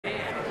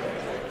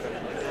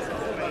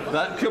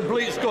That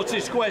completes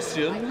Scottish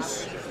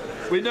questions.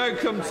 We now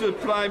come to the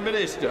Prime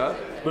Minister,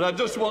 but I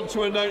just want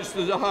to announce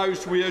to the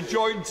House we are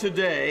joined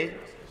today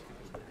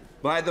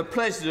by the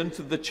President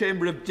of the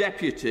Chamber of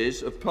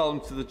Deputies of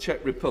Parliament of the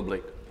Czech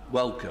Republic.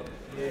 Welcome.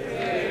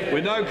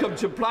 We now come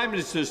to Prime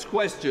Minister's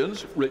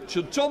questions.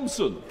 Richard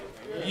Thompson.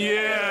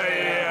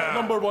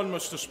 Number one,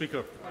 Mr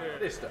Speaker.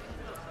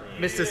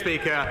 Mr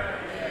Speaker,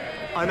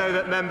 I know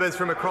that members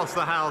from across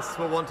the House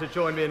will want to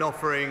join me in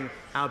offering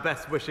our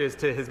best wishes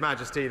to His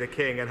Majesty the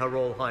King and Her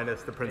Royal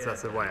Highness the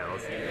Princess of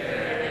Wales.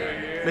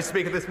 Mr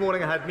Speaker, this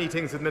morning I had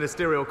meetings with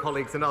ministerial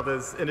colleagues and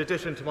others. In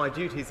addition to my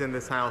duties in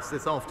this House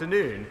this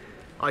afternoon,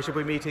 I shall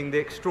be meeting the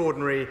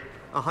extraordinary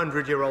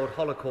 100-year-old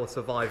Holocaust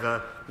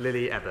survivor,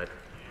 Lily Ebert.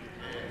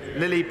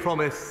 Lily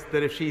promised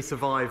that if she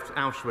survived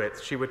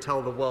Auschwitz, she would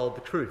tell the world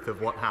the truth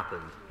of what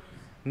happened.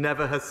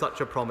 Never has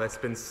such a promise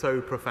been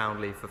so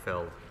profoundly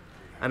fulfilled.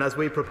 And as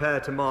we prepare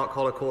to mark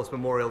Holocaust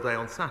Memorial Day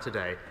on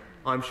Saturday,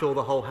 I'm sure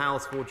the whole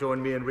House will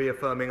join me in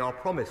reaffirming our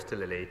promise to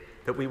Lily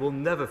that we will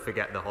never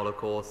forget the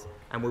Holocaust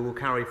and we will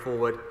carry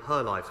forward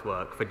her life's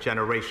work for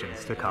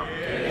generations to come.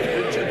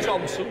 Richard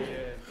Thompson.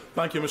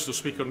 Thank you, Mr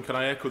Speaker, and can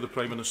I echo the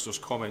Prime Minister's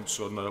comments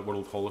on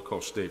World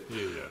Holocaust Day?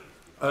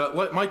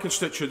 My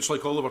constituents,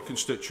 like all of our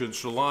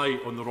constituents, rely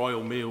on the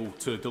Royal Mail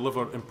to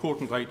deliver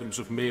important items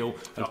of mail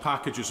and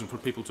packages and for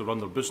people to run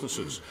their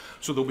businesses.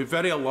 So they'll be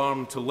very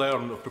alarmed to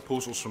learn of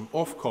proposals from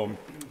Ofcom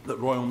that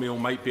Royal Mail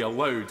might be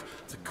allowed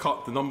to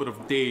cut the number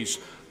of days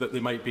that they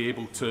might be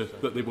able to,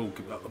 that they will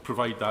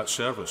provide that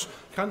service.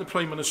 Can the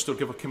Prime Minister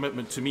give a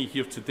commitment to me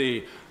here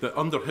today that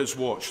under his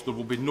watch there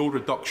will be no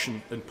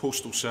reduction in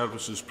postal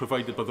services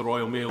provided by the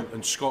Royal Mail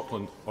in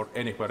Scotland or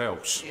anywhere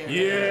else?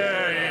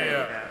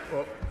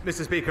 Well,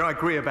 Mr Speaker, I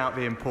agree about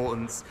the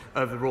importance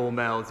of the Royal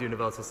Mail's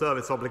universal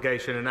service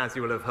obligation, and as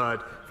you will have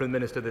heard from the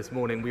Minister this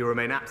morning, we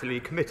remain absolutely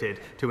committed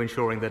to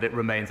ensuring that it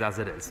remains as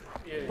it is.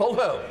 Paul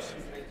Holmes.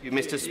 Thank you,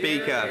 Mr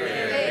Speaker.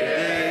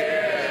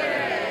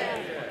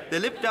 The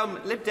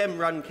Lib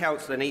Dem-run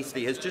council in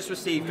Eastleigh has just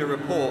received a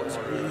report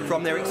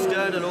from their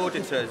external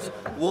auditors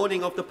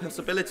warning of the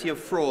possibility of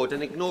fraud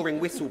and ignoring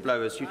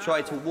whistleblowers who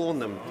try to warn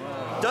them.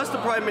 Does the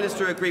Prime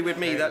Minister agree with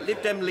me that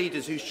Lib Dem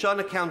leaders who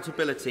shun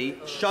accountability,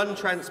 shun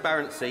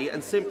transparency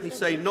and simply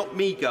say "not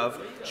me,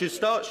 Gov" should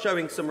start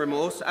showing some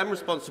remorse and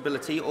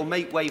responsibility or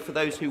make way for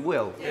those who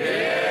will?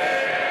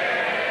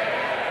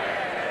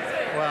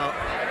 Well,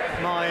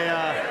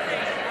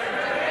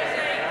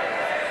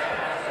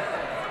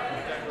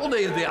 We'll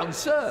hear the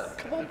answer.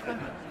 Come on, Prime.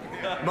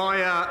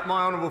 my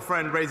honourable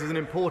friend raises an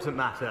important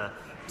matter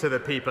to the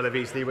people of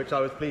Eastleigh, which I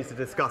was pleased to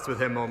discuss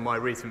with him on my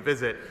recent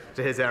visit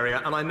to his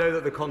area, and I know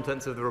that the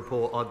contents of the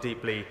report are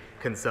deeply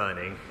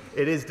concerning.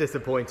 It is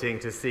disappointing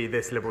to see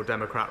this Liberal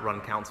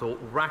Democrat-run council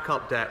rack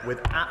up debt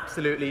with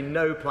absolutely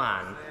no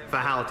plan for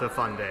how to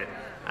fund it.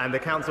 And the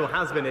council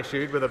has been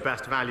issued with a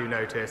best value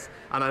notice,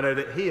 and I know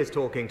that he is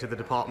talking to the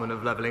Department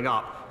of Levelling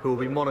Up, who will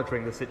be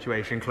monitoring the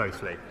situation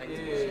closely.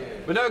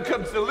 We now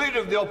come to the Leader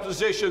of the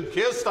Opposition,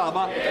 Keir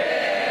Starmer.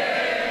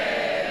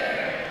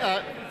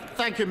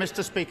 Thank you,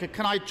 Mr Speaker.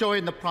 Can I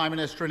join the Prime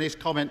Minister in his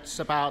comments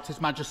about His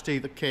Majesty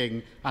the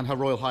King and Her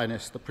Royal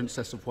Highness the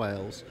Princess of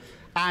Wales,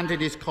 and in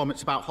his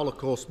comments about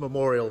Holocaust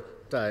Memorial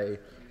Day?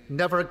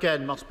 Never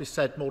again must be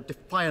said more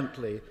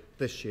defiantly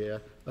this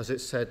year, as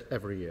it's said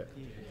every year.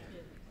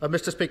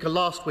 Mr Speaker,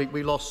 last week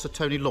we lost Sir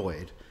Tony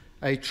Lloyd,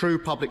 a true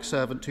public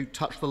servant who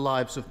touched the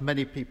lives of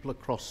many people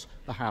across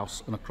the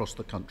House and across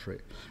the country.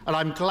 And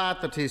I'm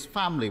glad that his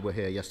family were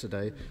here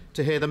yesterday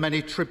to hear the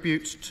many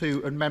tributes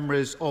to and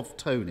memories of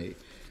Tony.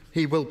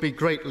 He will be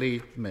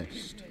greatly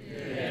missed.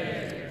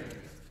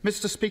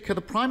 Mr Speaker,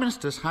 the Prime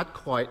Minister's had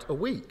quite a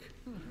week,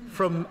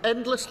 from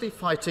endlessly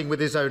fighting with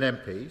his own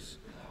MPs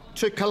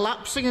to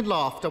collapsing in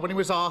laughter when he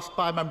was asked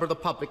by a member of the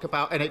public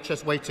about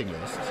NHS waiting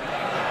lists.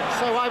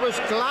 So I was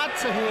glad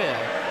to hear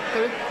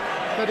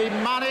that he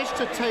managed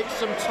to take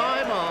some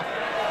time off.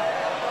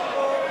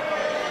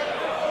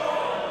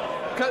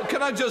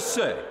 Can I just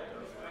say,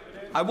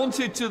 I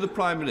wanted to the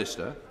Prime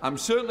Minister, I'm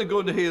certainly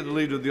going to hear the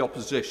Leader of the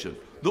Opposition.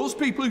 Those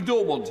people who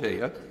don't want to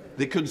hear,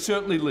 they can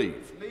certainly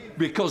leave,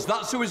 because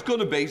that's how it's going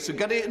to be, so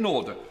get it in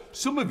order.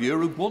 Some of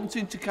you are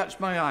wanting to catch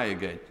my eye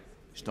again.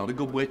 It's not a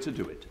good way to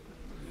do it.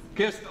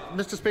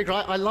 Mr Speaker,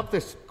 I love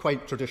this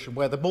quaint tradition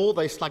where the more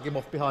they slag him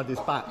off behind his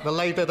back, the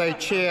later they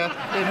cheer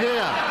in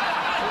here.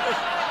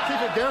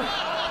 Keep it going.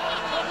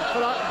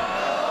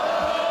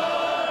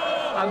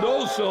 And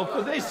also,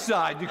 for this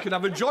side, you can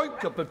have a joint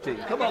cup of tea.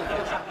 Come on.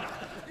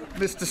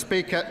 Mr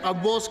Speaker, I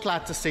was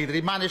glad to see that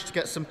he managed to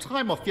get some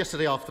time off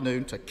yesterday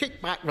afternoon to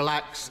kick back,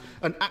 relax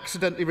and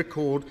accidentally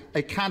record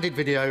a candid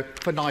video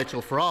for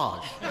Nigel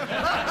Farage.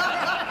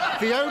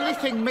 The only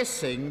thing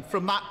missing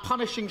from that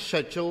punishing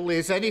schedule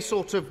is any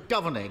sort of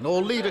governing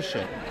or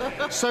leadership.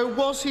 So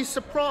was he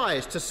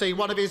surprised to see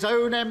one of his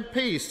own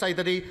MPs say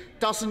that he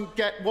doesn't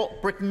get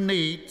what Britain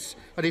needs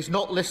and he's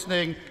not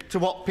listening to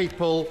what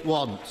people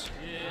want?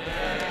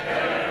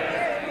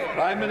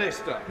 Prime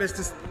Minister.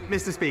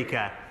 Mr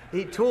Speaker,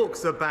 he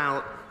talks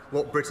about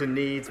what Britain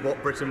needs,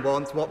 what Britain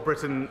wants, what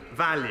Britain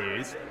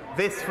values.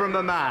 This from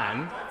a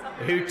man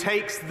who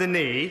takes the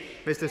knee,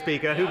 Mr.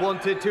 Speaker, who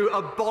wanted to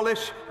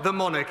abolish the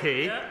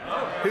monarchy,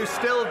 who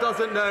still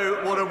doesn't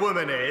know what a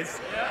woman is,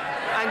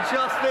 and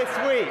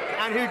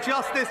who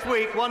just this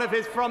week, one of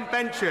his front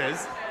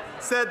benchers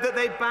said that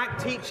they back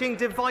teaching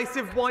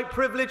divisive white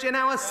privilege in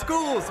our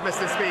schools,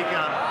 Mr.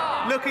 Speaker.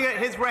 Looking at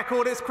his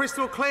record, it's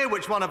crystal clear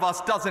which one of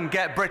us doesn't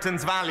get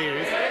Britain's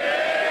values.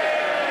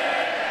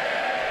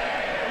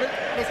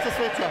 Mr.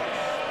 Speaker,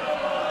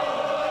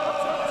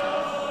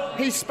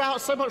 he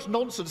spouts so much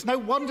nonsense, no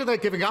wonder they're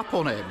giving up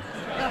on him.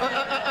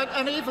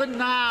 And even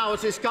now,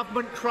 as his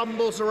government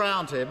crumbles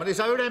around him and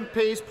his own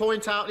MPs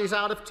point out he's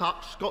out of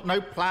touch, got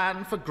no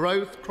plan for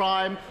growth,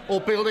 crime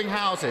or building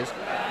houses,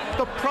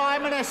 the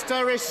Prime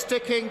Minister is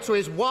sticking to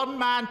his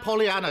one-man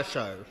Pollyanna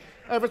show.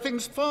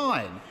 Everything's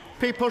fine.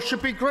 People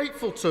should be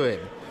grateful to him.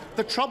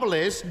 The trouble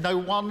is, no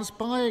one's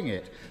buying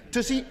it.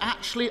 Does he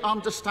actually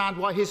understand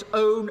why his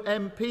own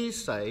MPs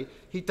say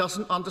he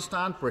doesn't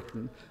understand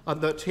Britain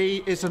and that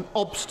he is an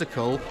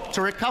obstacle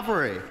to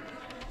recovery?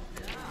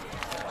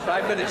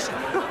 Prime Minister.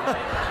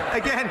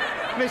 Again,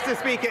 Mr.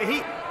 Speaker,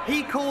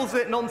 he calls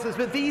it nonsense,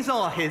 but these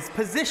are his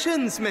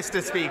positions,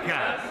 Mr.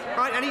 Speaker.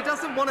 Right? And he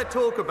doesn't want to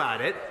talk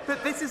about it,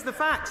 but this is the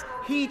facts.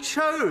 He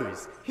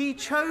chose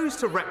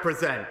to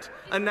represent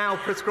a now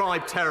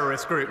proscribed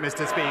terrorist group,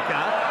 Mr.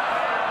 Speaker.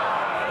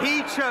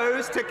 He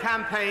chose to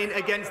campaign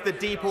against the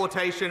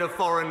deportation of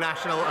foreign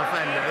national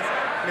offenders,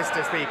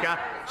 Mr. Speaker,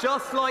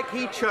 just like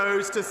he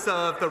chose to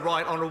serve the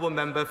Right Honourable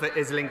Member for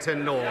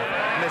Islington North,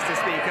 Mr.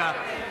 Speaker.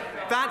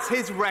 That's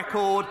his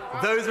record,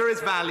 those are his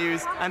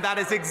values, and that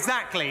is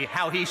exactly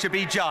how he should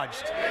be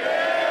judged.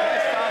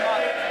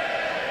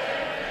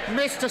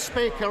 Mr.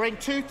 Speaker, in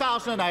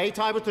 2008,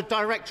 I was the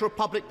Director of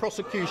Public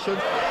Prosecution,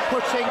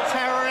 putting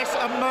terrorists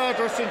and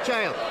murderers in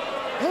jail.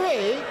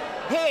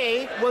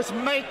 He was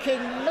making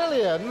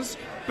millions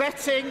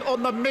betting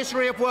on the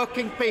misery of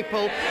working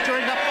people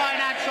during the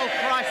financial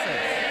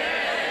crisis.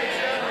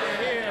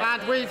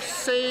 And we've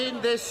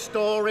seen this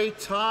story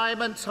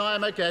time and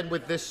time again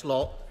with this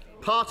lot.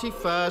 Party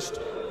first,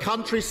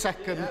 country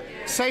second,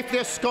 safely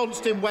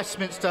ensconced in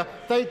Westminster,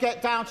 they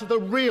get down to the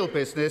real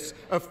business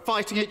of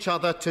fighting each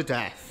other to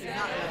death.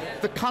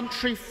 The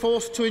country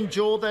forced to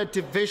endure their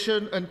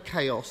division and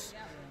chaos,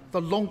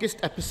 the longest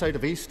episode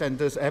of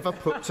EastEnders ever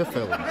put to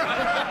film.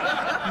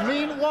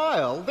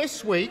 Meanwhile,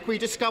 this week we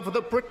discover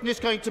that Britain is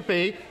going to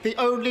be the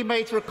only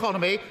major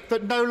economy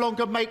that no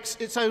longer makes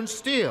its own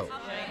steel.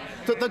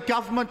 That the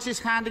government is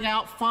handing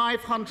out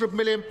 £500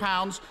 million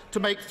to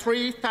make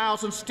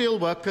 3,000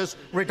 steelworkers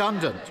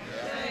redundant.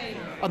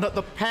 And that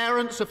the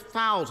parents of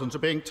thousands are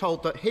being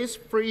told that his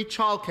free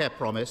childcare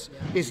promise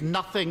is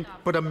nothing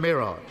but a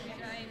mirage.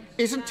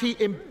 Isn't he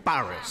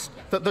embarrassed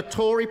that the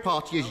Tory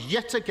party is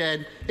yet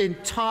again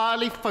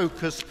entirely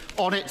focused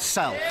on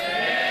itself?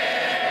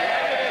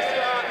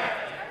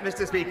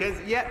 Mr. Speaker,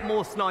 yet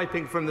more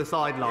sniping from the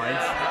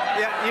sidelines.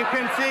 Yeah, you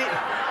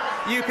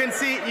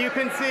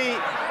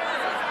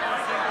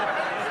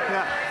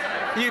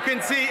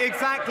can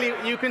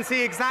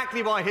see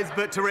exactly why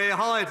Hizbut Tahrir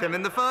hired him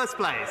in the first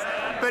place.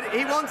 But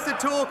he wants to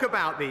talk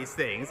about these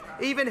things.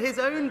 Even his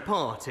own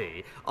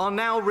party are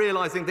now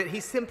realising that he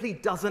simply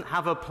doesn't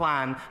have a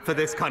plan for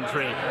this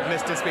country,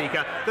 Mr.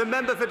 Speaker. The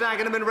member for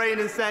Dagenham and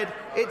Raynham said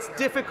it's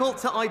difficult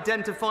to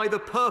identify the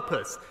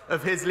purpose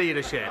of his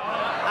leadership.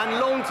 And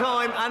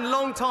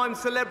long-time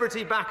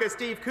celebrity backer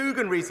Steve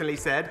Coogan recently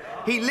said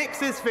he licks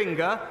his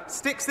finger,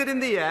 sticks it in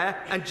the air,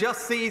 and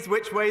just sees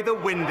which way the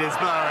wind is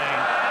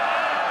blowing.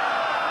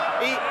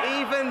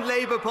 Even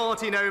Labour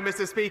Party know,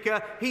 Mr.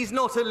 Speaker, he's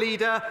not a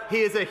leader,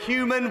 he is a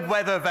human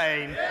weather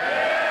vane.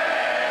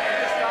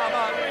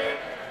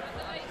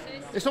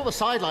 It's not the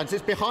sidelines,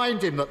 it's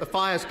behind him that the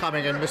fire's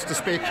coming in, Mr.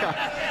 Speaker.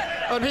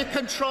 And he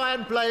can try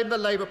and blame the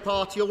Labour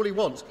Party all he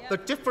wants. The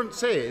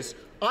difference is,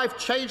 I've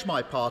changed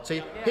my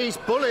party, he's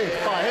bullied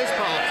by his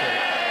party.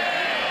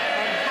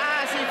 And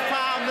has he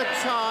found the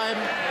time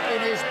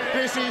in his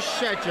busy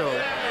schedule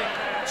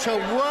to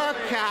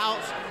work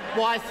out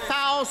why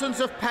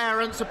thousands of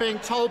parents are being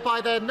told by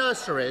their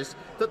nurseries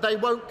that they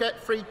won't get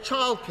free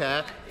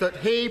childcare that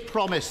he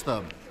promised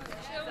them?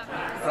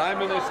 Prime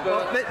Minister.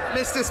 Well,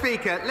 Mr.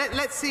 Speaker,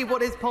 let's see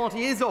what his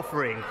party is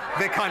offering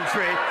the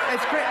country.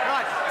 It's great.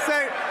 Right.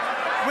 So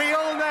we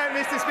all know,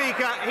 Mr.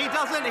 Speaker, he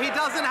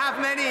doesn't have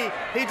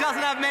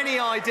many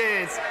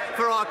ideas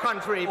for our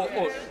country.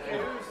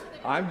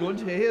 I'm going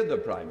to hear the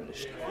Prime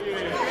Minister.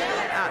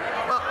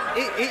 Well,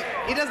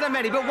 he doesn't have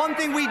many, but one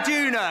thing we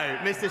do know,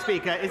 Mr.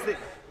 Speaker, is that...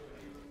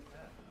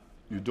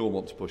 You don't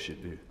want to push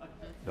it, do you?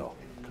 No.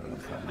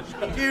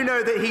 Do you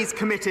know that he's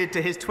committed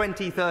to his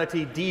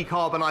 2030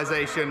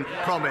 decarbonisation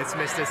promise,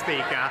 Mr.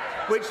 Speaker,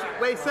 which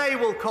they say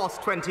will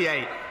cost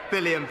 £28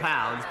 billion.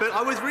 But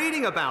I was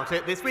reading about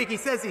it this week. He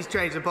says he's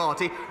changed the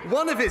party.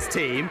 One of his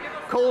team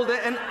called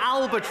it an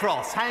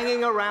albatross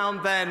hanging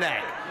around their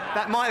neck.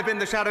 That might have been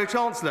the Shadow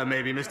Chancellor,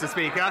 maybe, Mr.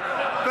 Speaker.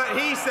 But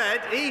he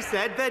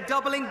said they're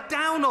doubling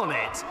down on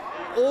it.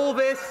 All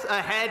this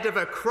ahead of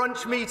a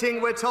crunch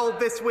meeting, we're told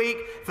this week,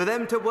 for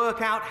them to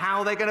work out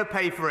how they're going to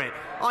pay for it.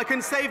 I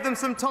can save them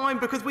some time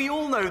because we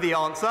all know the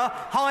answer: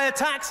 higher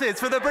taxes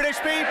for the British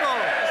people.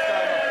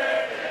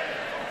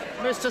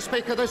 Mr.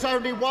 Speaker, there's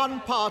only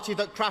one party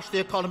that crashed the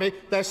economy.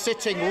 They're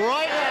sitting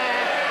right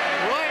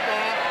there, right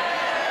there.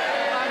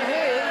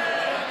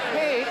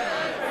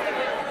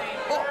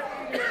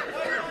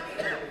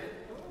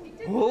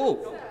 And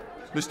Oh,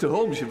 Mr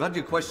Holmes, you've had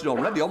your question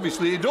already.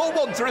 Obviously, you don't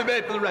want to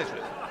remain for the rest of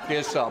it.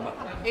 Keir Starmer.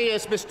 He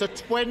is Mr.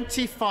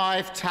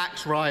 25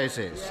 tax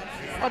rises.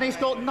 And he's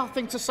got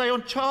nothing to say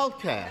on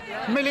childcare.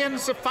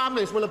 Millions of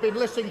families will have been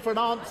listening for an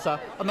answer,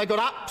 and they got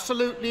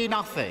absolutely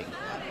nothing.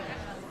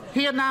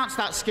 He announced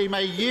that scheme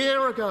a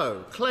year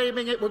ago,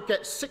 claiming it would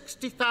get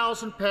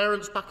 60,000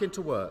 parents back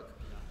into work.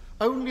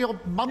 Only on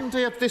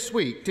Monday of this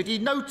week did he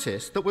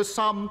notice there were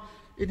some,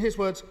 in his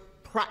words,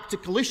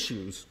 practical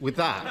issues with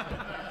that.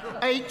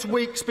 8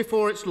 weeks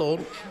before its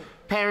launch,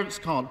 parents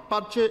can't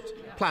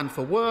budget, plan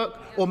for work,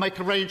 or make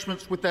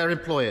arrangements with their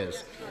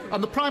employers.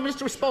 And the Prime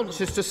Minister's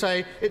response is to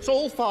say it's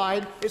all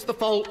fine, it's the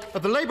fault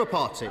of the Labour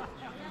Party.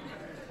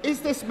 Is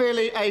this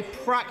merely a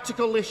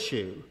practical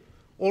issue,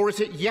 or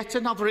is it yet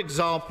another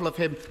example of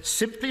him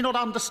simply not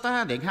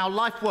understanding how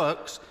life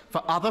works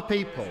for other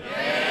people?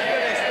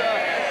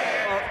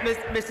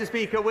 Mr.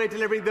 Speaker, we're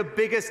delivering the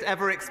biggest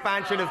ever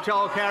expansion of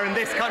childcare in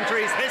this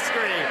country's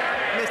history,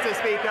 Mr.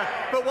 Speaker.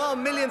 But while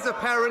millions of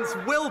parents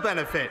will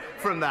benefit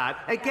from that,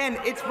 again,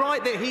 it's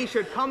right that he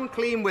should come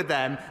clean with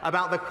them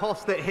about the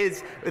cost that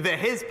his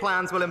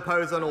plans will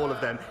impose on all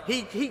of them.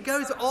 He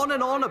goes on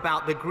and on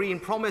about the Green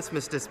Promise,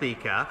 Mr.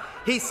 Speaker.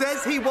 He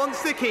says he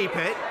wants to keep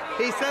it.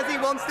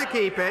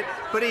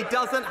 But he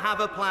doesn't have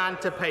a plan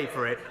to pay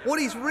for it. What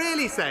he's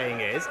really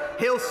saying is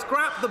he'll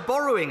scrap the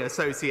borrowing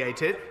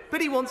associated,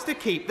 but he wants to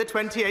keep the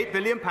 £28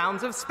 billion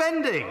of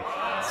spending.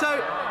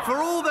 So, for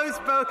all those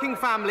working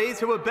families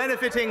who are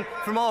benefiting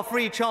from our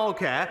free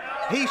childcare,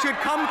 he should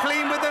come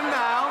clean with them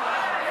now.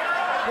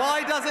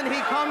 Why doesn't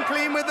he come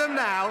clean with them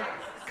now?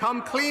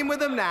 Come clean with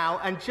them now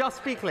and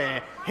just be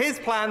clear. His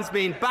plans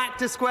mean back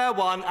to square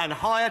one and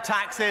higher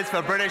taxes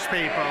for British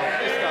people.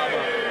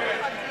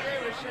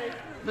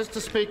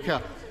 Mr.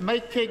 Speaker,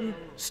 making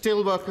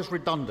steelworkers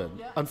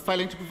redundant and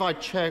failing to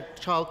provide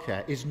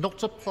childcare is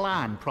not a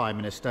plan, Prime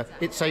Minister.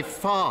 It's a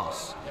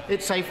farce.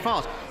 It's a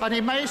farce. And he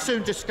may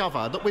soon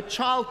discover that with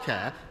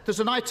childcare,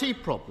 there's an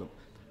IT problem.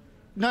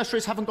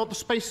 Nurseries haven't got the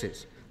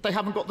spaces. They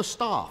haven't got the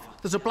staff.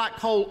 There's a black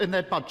hole in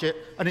their budget,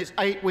 and it's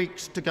 8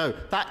 weeks to go.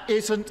 That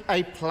isn't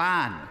a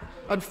plan.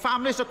 And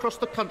families across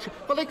the country,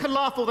 well, they can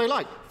laugh all they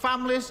like.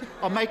 Families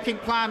are making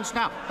plans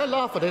now. They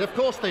laugh at it, of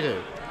course they do.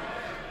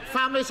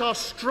 Families are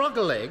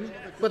struggling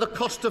with a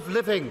cost of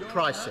living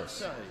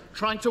crisis,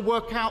 trying to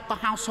work out the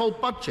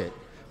household budget,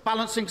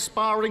 balancing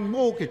spiralling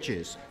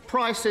mortgages,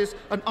 prices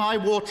and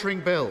eye-watering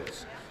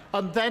bills.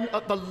 And then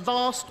at the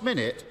last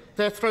minute,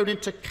 they're thrown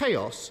into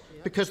chaos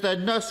because their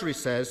nursery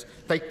says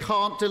they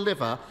can't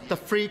deliver the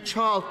free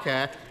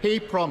childcare he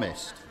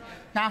promised.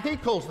 Now, he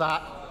calls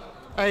that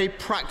a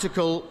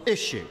practical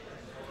issue.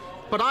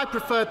 But I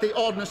preferred the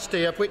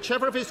honesty of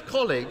whichever of his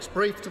colleagues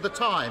briefed to the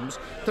Times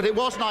that it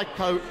was, and I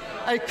quote,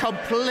 a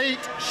complete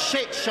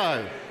shit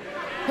show.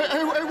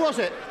 Who was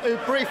it who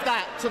briefed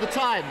that to the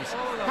Times?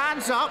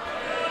 Hands up.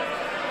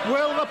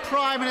 Will the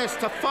Prime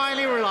Minister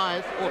finally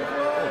realise...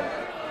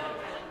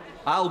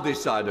 I'll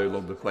decide how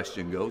long the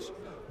question goes.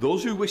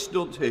 Those who wish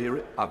not to hear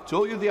it, I've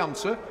told you the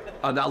answer,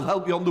 and I'll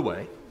help you on the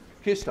way.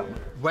 Keir Starmer.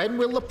 When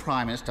will the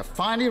Prime Minister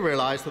finally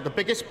realise that the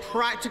biggest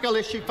practical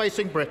issue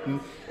facing Britain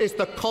is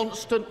the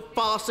constant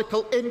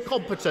farcical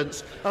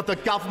incompetence of the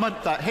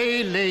government that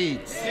he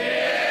leads?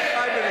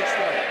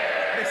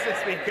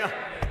 Mr. Speaker,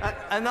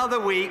 another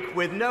week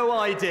with no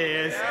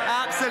ideas,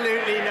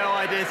 absolutely no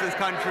ideas as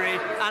country,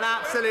 and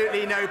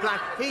absolutely no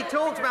plan. He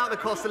talked about the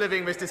cost of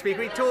living, Mr.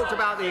 Speaker, he talked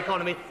about the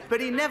economy, but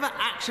he never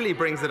actually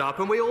brings it up,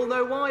 and we all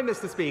know why,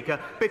 Mr. Speaker,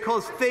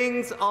 because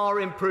things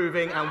are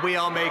improving and we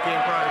are making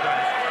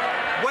progress.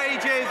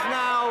 Wages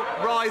now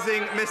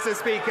rising, Mr.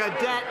 Speaker,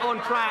 debt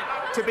on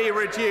track to be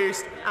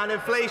reduced, and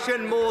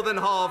inflation more than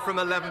halved from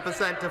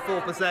 11% to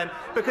 4%,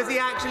 because he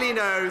actually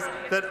knows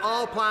that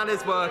our plan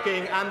is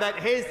working and that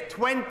his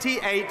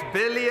 £28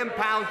 billion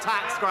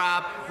tax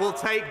grab will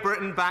take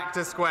Britain back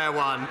to square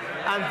one.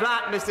 And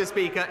that, Mr.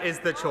 Speaker, is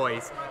the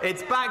choice.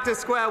 It's back to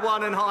square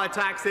one and higher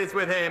taxes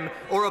with him,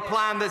 or a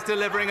plan that's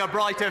delivering a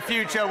brighter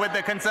future with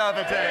the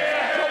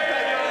Conservatives.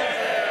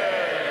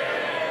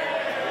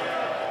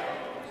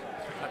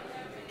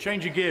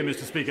 Changing gear,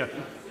 Mr. Speaker.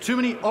 Too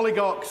many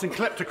oligarchs and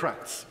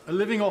kleptocrats are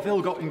living off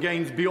ill-gotten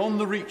gains beyond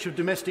the reach of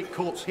domestic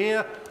courts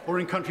here or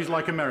in countries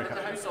like America.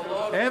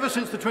 Ever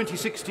since the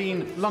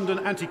 2016 London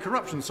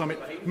Anti-Corruption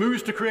Summit,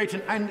 moves to create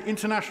an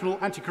international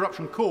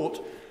anti-corruption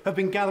court have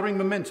been gathering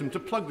momentum to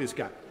plug this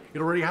gap. It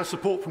already has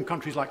support from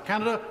countries like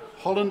Canada,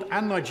 Holland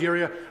and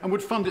Nigeria, and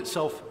would fund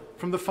itself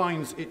from the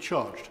fines it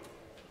charged.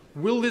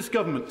 Will this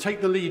government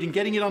take the lead in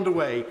getting it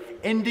underway,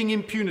 ending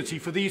impunity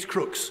for these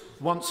crooks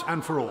once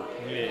and for all?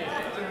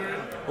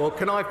 Well,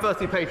 can I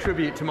firstly pay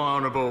tribute to my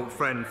honourable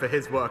friend for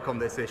his work on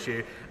this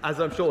issue?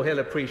 As I'm sure he'll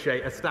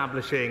appreciate,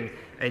 establishing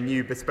a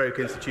new bespoke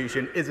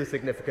institution is a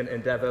significant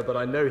endeavour, but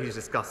I know he's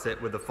discussed it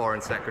with the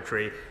Foreign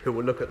Secretary, who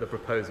will look at the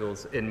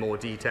proposals in more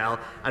detail.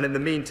 And in the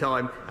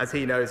meantime, as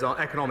he knows, our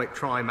Economic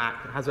Crime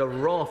Act has a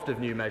raft of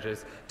new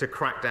measures to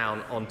crack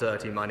down on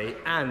dirty money,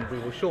 and we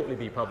will shortly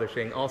be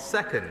publishing our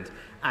second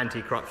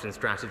anti-corruption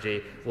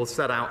strategy. We'll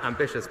set out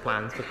ambitious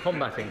plans for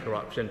combating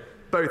corruption,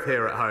 both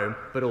here at home,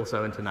 but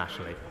also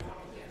internationally.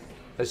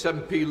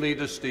 SNP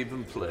leader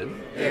Stephen Flynn.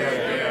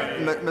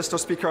 Mr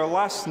Speaker,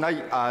 last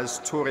night, as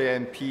Tory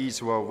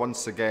MPs were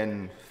once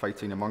again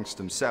fighting amongst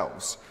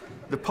themselves,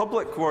 the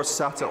public were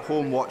sat at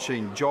home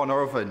watching John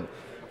Irvine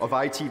of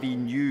ITV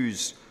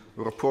News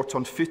report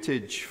on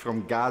footage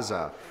from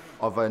Gaza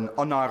of an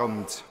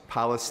unarmed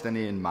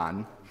Palestinian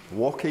man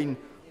walking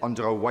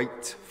under a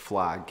white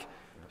flag,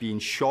 being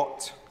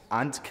shot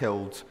and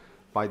killed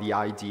by the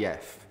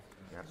IDF.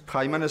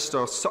 Prime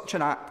Minister, such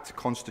an act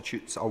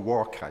constitutes a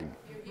war crime,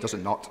 does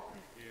it not?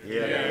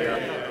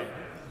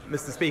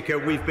 Mr Speaker,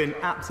 we've been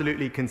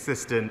absolutely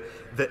consistent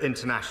that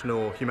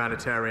international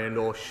humanitarian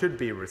law should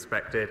be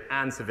respected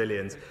and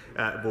civilians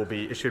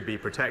should be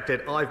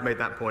protected. I've made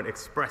that point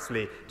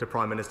expressly to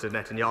Prime Minister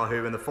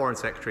Netanyahu, and the Foreign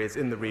Secretary is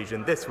in the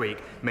region this week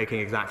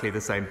making exactly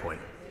the same point.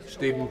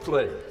 Stephen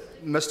Flynn.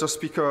 Mr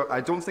Speaker, I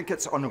don't think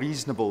it's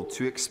unreasonable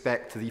to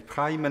expect the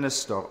Prime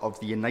Minister of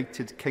the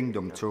United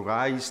Kingdom to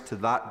rise to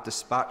that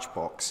dispatch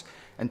box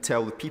and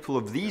tell the people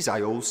of these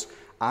Isles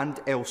and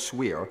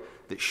elsewhere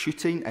that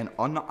shooting an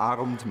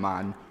unarmed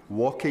man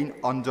walking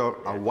under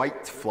a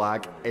white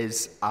flag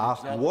is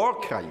a war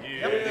crime.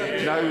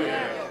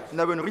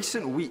 Now, in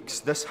recent weeks,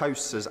 this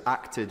House has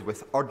acted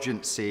with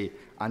urgency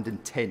and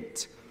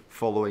intent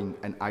following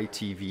an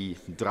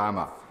ITV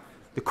drama.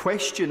 The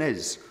question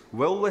is,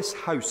 will this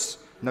House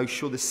now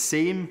show the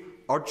same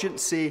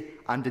urgency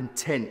and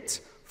intent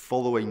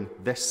following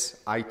this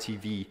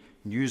ITV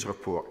news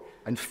report?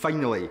 And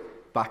finally,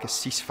 back a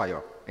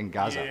ceasefire in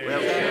Gaza.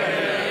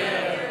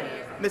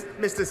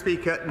 Mr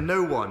Speaker,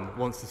 no one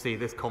wants to see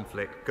this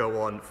conflict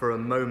go on for a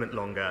moment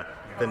longer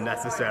than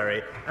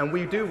necessary, and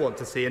we do want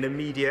to see an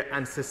immediate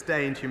and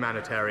sustained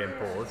humanitarian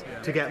pause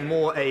to get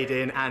more aid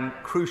in and,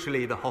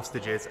 crucially, the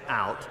hostages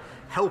out,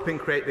 helping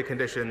create the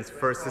conditions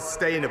for a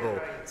sustainable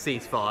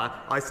ceasefire.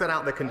 I set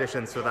out the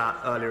conditions for that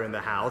earlier in the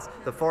House.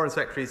 The Foreign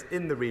Secretary is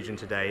in the region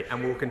today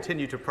and will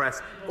continue to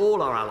press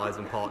all our allies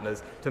and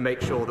partners to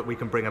make sure that we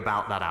can bring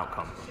about that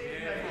outcome.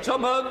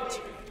 Tom Hunt.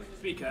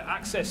 Speaker,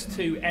 access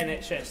to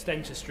NHS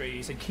dentistry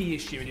is a key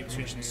issue in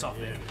Ipswich and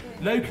Suffolk.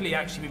 Locally,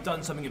 actually, we've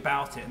done something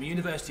about it. And the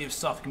University of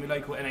Suffolk and the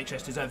local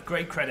NHS deserve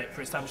great credit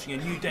for establishing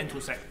a new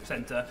dental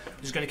centre,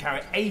 which is going to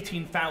carry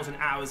 18,000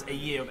 hours a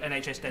year of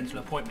NHS dental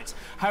appointments.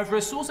 However,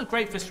 a source of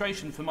great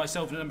frustration for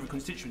myself and a number of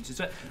constituents is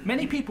that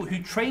many people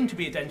who train to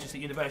be a dentist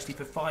at university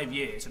for 5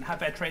 years and have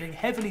their training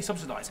heavily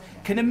subsidised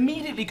can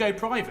immediately go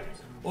private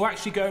or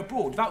actually go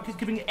abroad without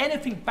giving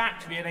anything back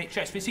to the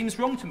NHS. It seems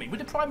wrong to me. Would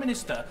the Prime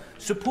Minister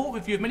support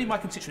with you of many of my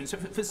constituents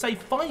that for say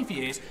 5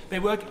 years they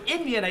work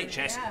in the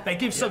NHS, they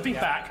give something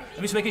back,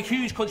 and this will make a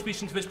huge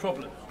contribution to this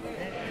problem?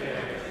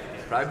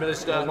 Prime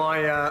Minister. Well,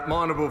 my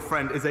honourable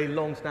friend is a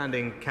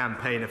long-standing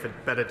campaigner for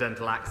better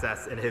dental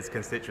access in his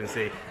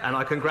constituency, and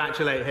I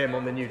congratulate him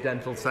on the new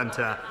dental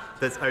centre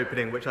that's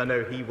opening, which I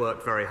know he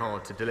worked very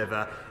hard to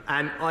deliver.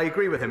 And I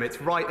agree with him.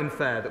 It's right and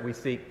fair that we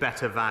seek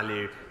better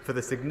value for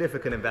the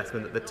significant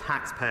investment that the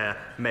taxpayer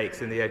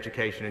makes in the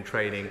education and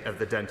training of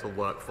the dental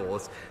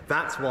workforce.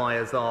 That's why,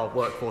 as our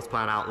workforce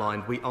plan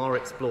outlined, we are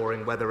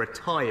exploring whether a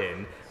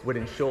tie-in would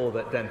ensure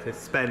that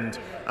dentists spend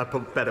a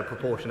better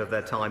proportion of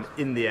their time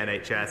in the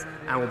NHS,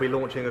 and we'll be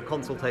launching a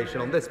consultation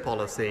on this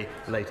policy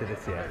later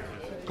this year.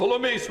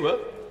 Colm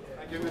Eastwood.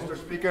 Thank you, Mr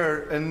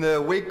Speaker. In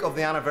the week of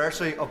the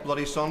anniversary of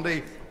Bloody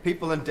Sunday,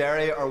 people in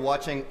Derry are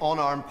watching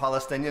unarmed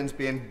Palestinians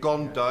being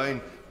gunned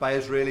down by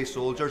Israeli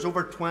soldiers.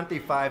 Over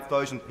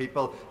 25,000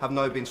 people have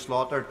now been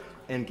slaughtered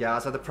in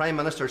Gaza. The Prime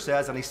Minister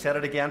says, and he said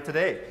it again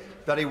today,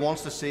 that he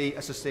wants to see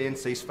a sustained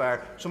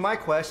ceasefire. So my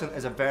question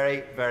is a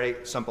very, very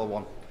simple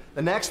one.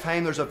 The next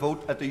time there's a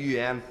vote at the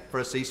UN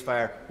for a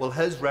ceasefire, will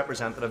his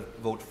representative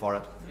vote for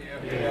it?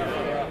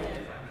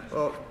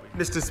 Well,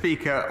 Mr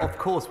Speaker, of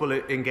course we'll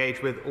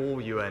engage with all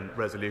UN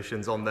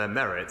resolutions on their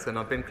merits, and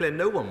I've been clear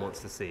no one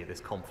wants to see this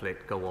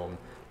conflict go on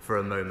for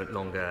a moment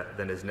longer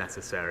than is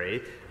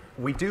necessary.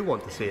 We do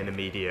want to see an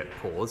immediate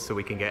pause so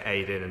we can get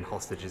aid in and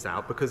hostages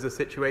out, because the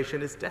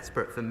situation is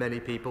desperate for many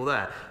people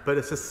there. But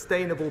a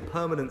sustainable,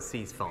 permanent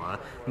ceasefire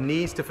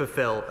needs to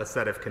fulfill a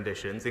set of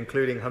conditions,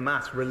 including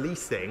Hamas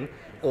releasing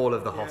all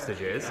of the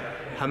hostages,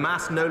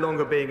 Hamas no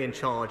longer being in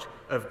charge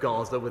of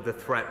Gaza with the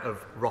threat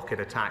of rocket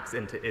attacks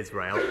into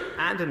Israel,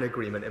 and an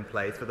agreement in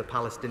place for the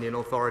Palestinian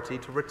Authority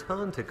to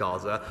return to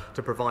Gaza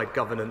to provide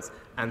governance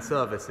and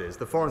services.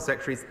 The Foreign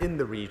Secretary is in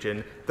the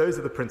region. Those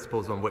are the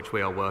principles on which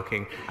we are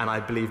working, and I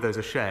believe those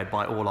are shared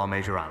by all our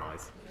major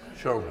allies.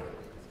 Sure.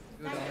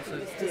 Thank you,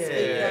 Mr.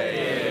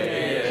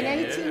 Speaker. In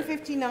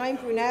 1859,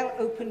 Brunel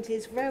opened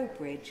his rail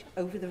bridge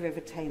over the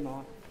River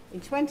Tamar. In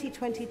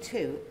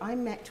 2022, I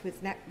met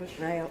with Network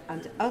Rail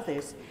and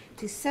others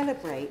to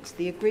celebrate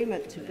the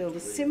agreement to build a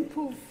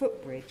simple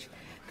footbridge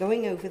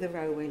going over the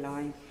railway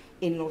line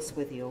in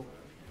Lostwithiel.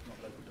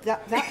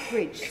 That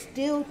bridge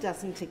still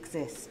doesn't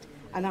exist,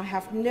 and I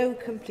have no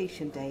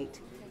completion date.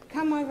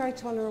 Can my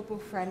right honourable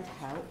friend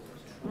help?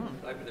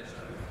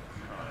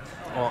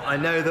 Well, I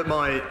know that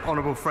my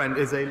honourable friend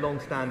is a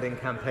long-standing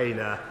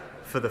campaigner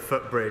for the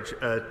footbridge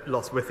at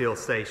Lostwithiel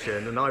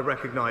station, and I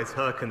recognise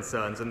her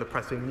concerns and the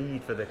pressing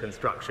need for the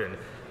construction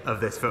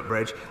of this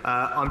footbridge.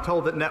 I'm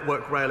told that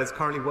Network Rail is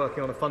currently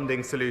working on a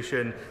funding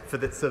solution for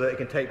this, so that it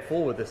can take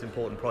forward this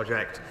important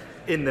project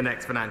in the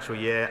next financial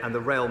year, and the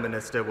Rail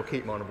Minister will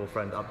keep my honourable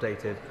friend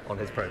updated on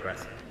his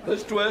progress.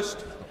 Mr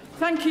West.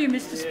 Thank you,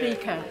 Mr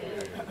Speaker.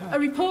 A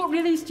report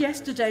released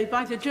yesterday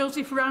by the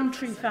Joseph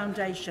Rowntree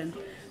Foundation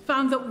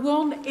found that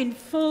 1 in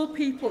 4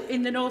 people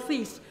in the North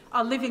East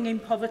are living in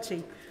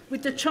poverty,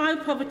 with the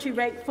child poverty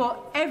rate for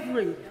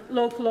every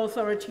local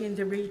authority in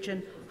the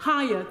region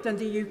higher than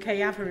the UK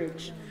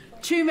average.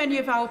 Too many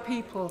of our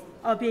people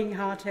are being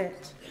hard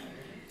hit.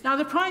 Now,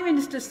 the Prime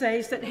Minister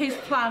says that his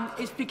plan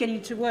is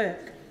beginning to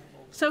work.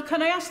 So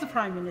can I ask the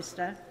Prime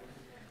Minister,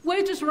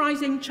 where does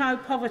rising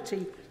child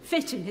poverty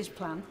fit in his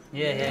plan?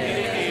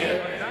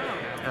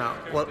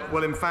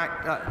 Well, in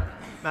fact,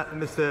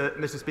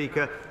 Mr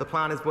Speaker, the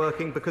plan is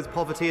working because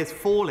poverty is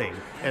falling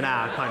in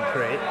our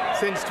country.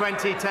 Since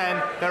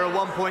 2010, there are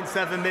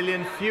 1.7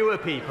 million fewer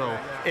people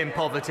in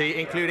poverty,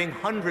 including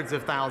hundreds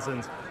of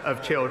thousands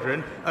of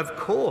children. Of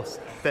course,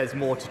 there's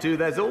more to do.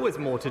 There's always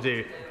more to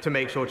do to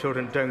make sure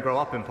children don't grow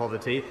up in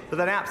poverty, but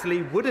that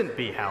absolutely wouldn't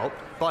be helped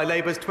by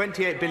Labour's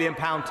 £28 billion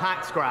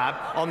tax grab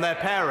on their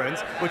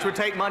parents, which would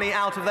take money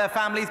out of their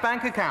families'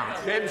 bank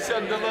accounts. James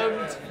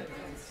Sunderland.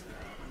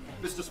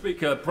 Mr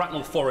Speaker,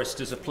 Bracknell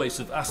Forest is a place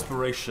of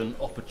aspiration,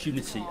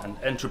 opportunity and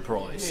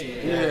enterprise.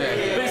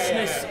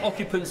 Business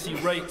occupancy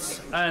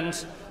rates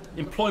and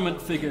employment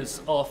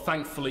figures are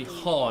thankfully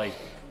high.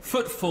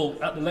 Footfall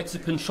at the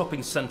Lexicon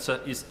shopping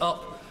centre is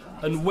up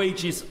and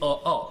wages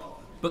are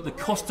up, but the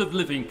cost of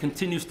living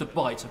continues to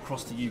bite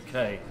across the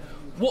UK.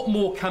 What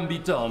more can be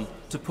done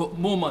to put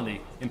more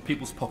money in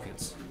people's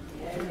pockets?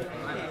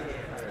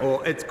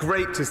 Well, it's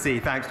great to see,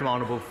 thanks to my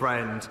honourable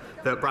friend,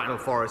 that Bracknell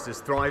Forest is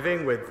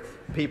thriving, with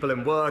people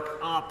in work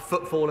up,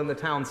 footfall in the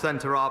town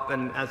centre up,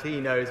 and as he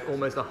knows,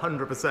 almost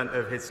 100%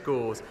 of his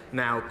schools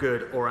now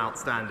good or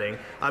outstanding.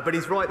 But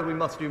he's right that we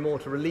must do more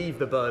to relieve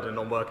the burden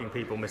on working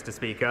people, Mr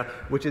Speaker,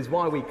 which is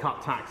why we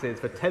cut taxes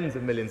for tens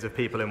of millions of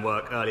people in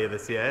work earlier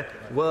this year,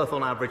 worth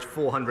on average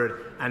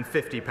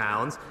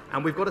 £450,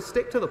 and we've got to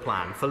stick to the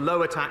plan for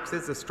lower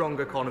taxes, a strong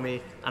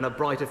economy and a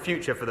brighter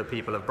future for the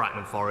people of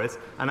Bracknell Forest,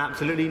 and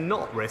absolutely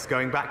not risk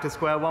going back to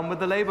square one with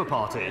the Labour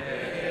Party.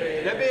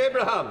 Debbie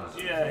Abrahams.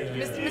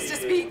 Mr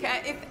Speaker,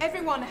 if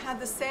everyone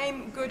had the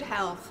same good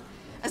health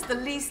as the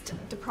least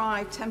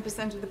deprived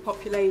 10% of the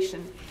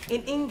population,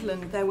 in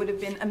England there would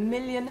have been a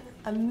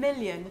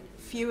million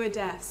fewer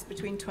deaths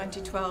between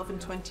 2012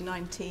 and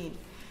 2019,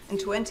 and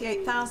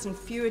 28,000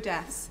 fewer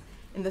deaths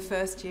in the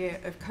first year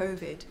of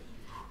COVID.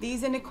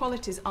 These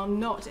inequalities are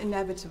not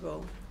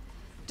inevitable.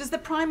 Does the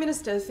Prime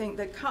Minister think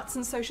that cuts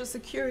in social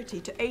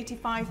security to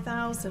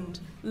 85,000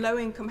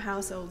 low-income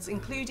households,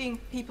 including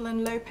people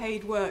in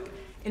low-paid work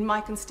in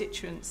my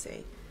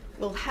constituency,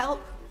 will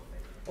help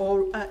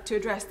or to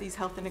address these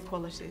health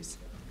inequalities?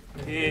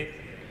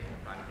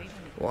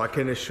 Well, I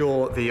can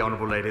assure the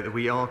Honourable Lady that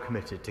we are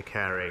committed to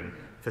caring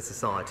for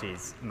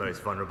society's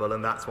most vulnerable,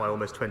 and that's why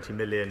almost 20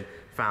 million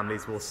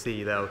families will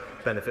see their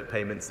benefit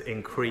payments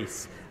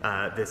increase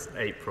this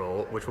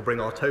April, which will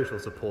bring our total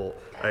support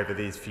over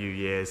these few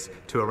years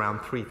to around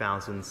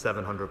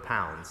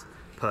 £3,700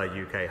 per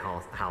UK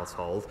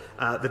household.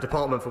 The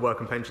Department for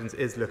Work and Pensions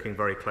is looking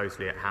very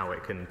closely at how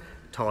it can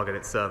target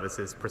its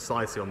services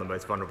precisely on the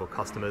most vulnerable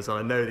customers, and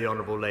I know the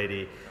Honourable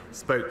Lady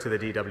spoke to the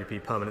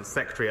DWP Permanent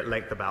Secretary at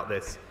length about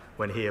this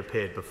when he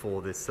appeared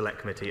before this Select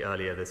Committee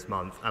earlier this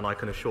month, and I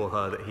can assure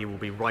her that he will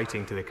be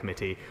writing to the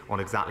committee on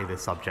exactly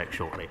this subject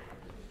shortly.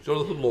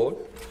 Jonathan Lord.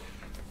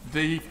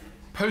 The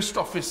post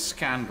office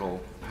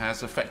scandal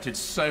has affected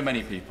so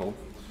many people,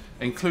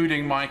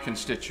 including my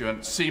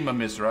constituent, Seema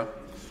Misra,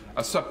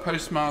 a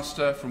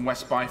sub-postmaster from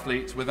West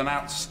Byfleet with an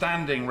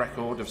outstanding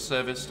record of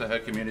service to her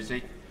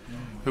community,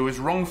 who was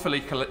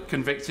wrongfully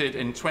convicted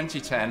in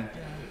 2010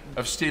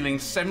 of stealing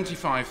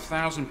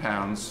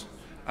 £75,000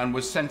 and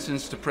was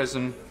sentenced to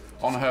prison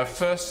on her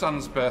first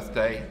son's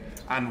birthday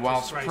and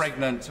whilst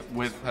pregnant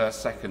with her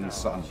second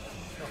son.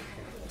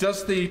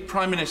 Does the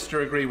Prime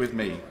Minister agree with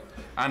me,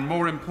 and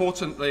more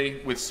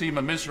importantly with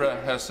Seema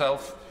Misra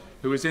herself,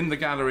 who is in the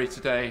gallery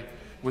today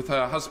with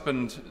her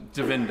husband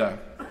Devinder,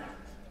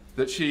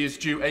 that she is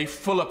due a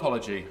full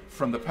apology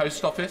from the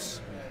Post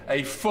Office,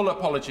 a full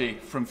apology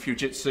from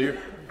Fujitsu,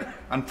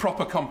 and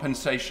proper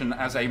compensation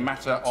as a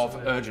matter of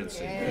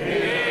urgency?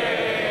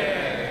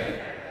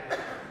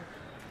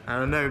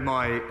 And I know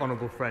my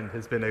honourable friend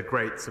has been a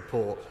great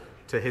support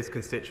to his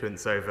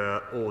constituents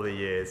over all the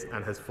years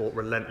and has fought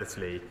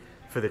relentlessly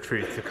for the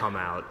truth to come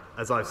out.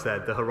 As I've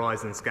said, the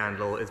Horizon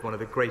scandal is one of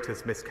the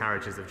greatest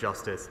miscarriages of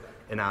justice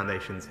in our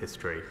nation's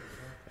history.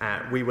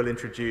 We will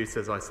introduce,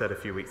 as I said a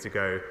few weeks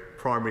ago,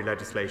 primary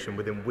legislation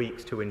within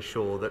weeks to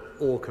ensure that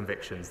all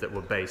convictions that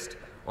were based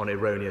on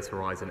erroneous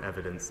Horizon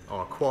evidence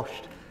are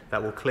quashed.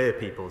 That will clear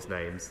people's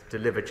names,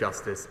 deliver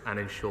justice and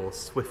ensure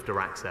swifter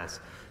access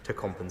to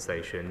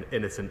compensation.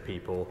 Innocent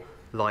people,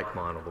 like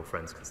my honourable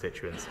friend's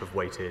constituents, have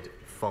waited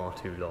far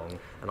too long,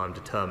 and I'm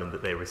determined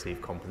that they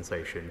receive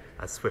compensation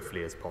as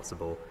swiftly as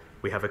possible.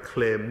 We have a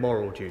clear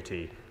moral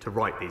duty to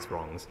right these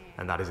wrongs,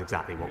 and that is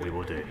exactly what we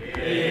will do.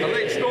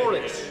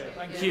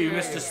 Thank you,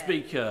 Mr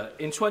Speaker.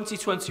 In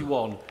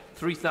 2021,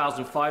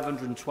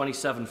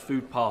 3,527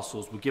 food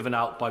parcels were given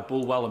out by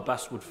Bulwell and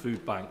Bestwood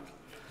Food Bank.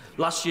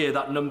 Last year,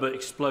 that number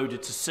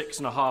exploded to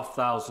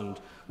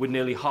 6,500, with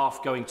nearly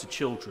half going to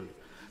children.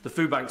 The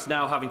food bank's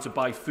now having to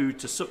buy food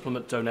to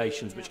supplement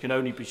donations, which can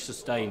only be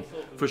sustained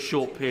for a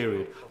short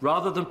period.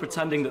 Rather than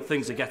pretending that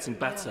things are getting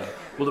better,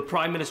 will the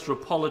Prime Minister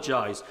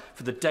apologise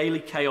for the daily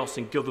chaos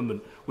in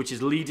government, which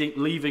is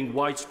leaving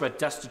widespread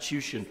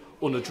destitution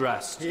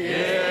unaddressed?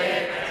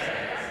 Well,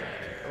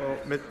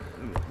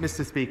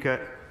 Mr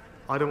Speaker,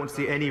 I don't want to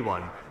see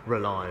anyone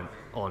reliant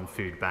on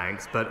food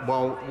banks, but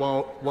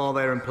while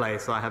they're in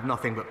place, I have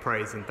nothing but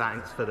praise and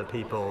thanks for the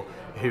people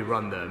who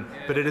run them.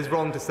 But it is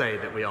wrong to say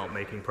that we aren't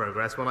making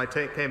progress. When I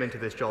came into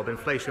this job,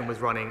 inflation was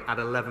running at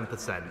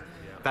 11%.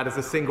 That is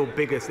the single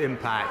biggest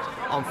impact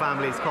on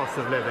families' cost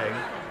of living.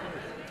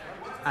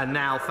 And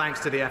now, thanks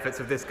to the efforts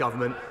of this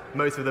government,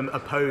 most of them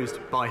opposed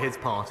by his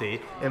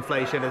party,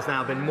 inflation has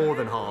now been more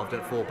than halved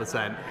at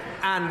 4%.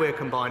 And we're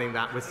combining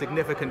that with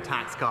significant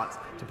tax cuts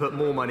to put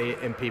more money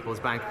in people's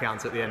bank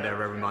accounts at the end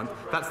of every month.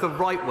 That's the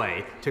right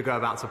way to go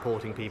about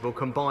supporting people,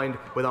 combined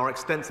with our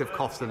extensive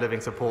cost of living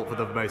support for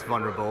the most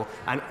vulnerable.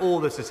 And all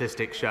the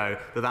statistics show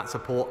that that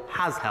support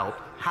has helped,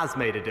 has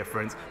made a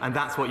difference, and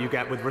that's what you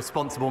get with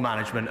responsible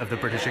management of the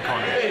British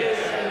economy.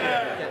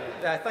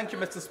 Thank you,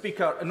 Mr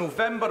Speaker. In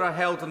November, I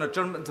held an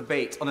adjournment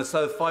debate on the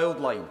South Fylde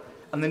line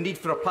and the need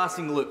for a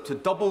passing loop to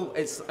double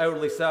its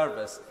hourly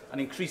service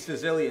and increase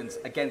resilience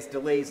against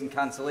delays and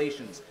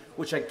cancellations,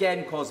 which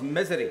again cause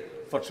misery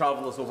for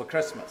travellers over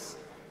Christmas.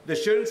 The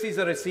assurances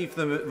I received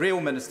from the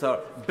Rail Minister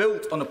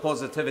built on the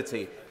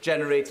positivity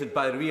generated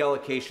by the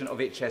reallocation of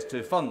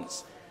HS2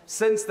 funds.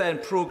 Since then,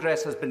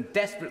 progress has been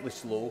desperately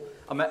slow,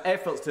 and my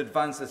efforts to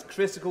advance this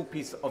critical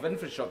piece of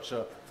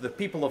infrastructure for the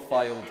people of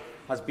Fylde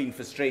has been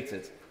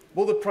frustrated.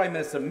 Will the Prime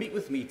Minister meet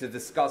with me to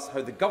discuss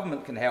how the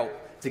government can help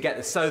to get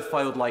the South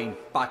Fylde line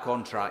back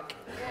on track?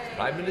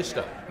 Prime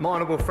Minister. My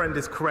honourable friend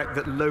is correct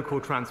that local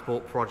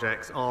transport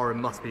projects are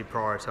and must be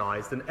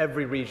prioritised, and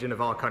every region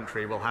of our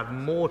country will have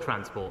more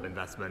transport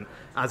investment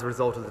as a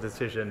result of the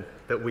decision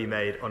that we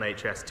made on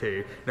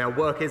HS2. Now,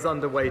 work is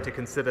underway to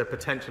consider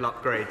potential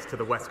upgrades to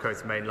the West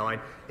Coast Main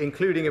Line,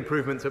 including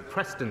improvements at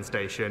Preston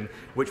Station,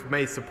 which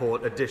may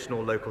support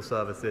additional local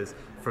services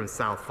from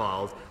South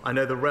Fylde. I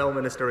know the Rail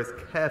Minister is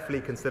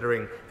carefully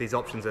considering these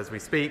options as we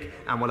speak,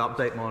 and will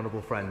update my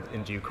honourable friend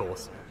in due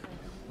course.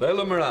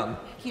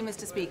 Thank you,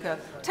 Mr Speaker.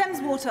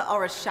 Thames Water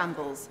are a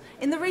shambles.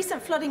 In the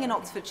recent flooding in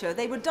Oxfordshire,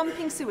 they were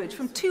dumping sewage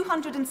from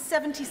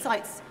 270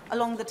 sites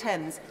along the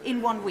Thames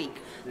in 1 week.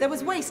 There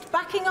was waste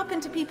backing up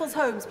into people's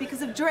homes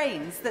because of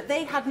drains that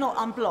they had not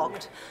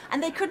unblocked,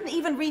 and they couldn't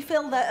even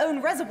refill their own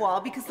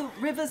reservoir because the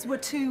rivers were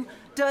too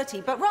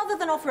dirty. But rather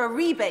than offer a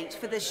rebate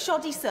for this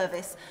shoddy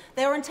service,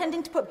 they are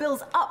intending to put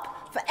bills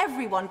up for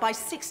everyone by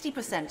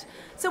 60%.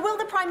 So will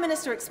the Prime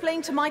Minister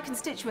explain to my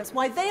constituents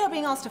why they are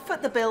being asked to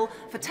foot the bill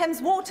for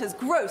Thames Water's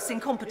gross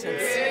incompetence?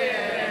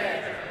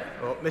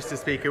 Well, Mr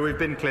Speaker, we've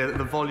been clear that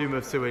the volume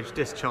of sewage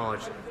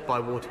discharged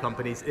by water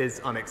companies is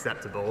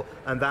unacceptable,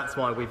 and that's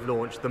why we've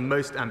launched the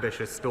most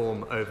ambitious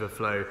storm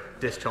overflow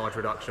discharge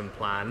reduction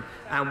plan,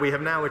 and we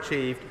have now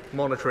achieved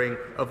monitoring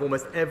of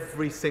almost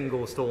every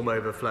single storm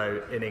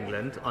overflow in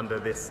England under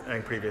this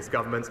and previous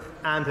governments,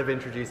 and have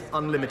introduced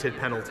unlimited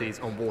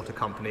penalties on water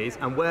companies.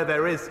 And where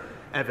there is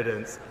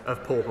evidence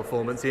of poor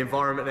performance, the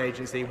Environment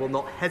Agency will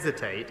not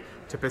hesitate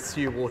to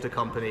pursue water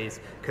companies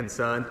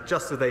concerned,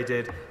 just as they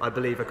did, I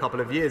believe, a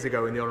couple of years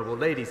ago in the Honourable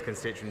Lady's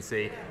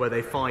constituency, where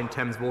they fined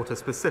Thames Water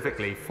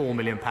specifically £4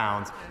 million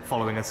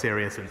following a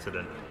serious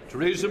incident.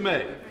 Theresa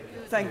May.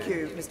 Thank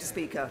you, Mr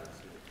Speaker.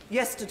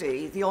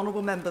 Yesterday, the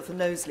Honourable Member for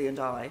Knowsley and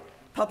I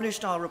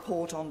published our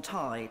report on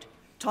TIDE,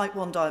 type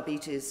 1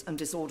 diabetes and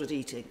disordered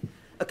eating,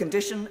 a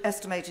condition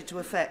estimated to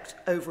affect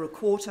over a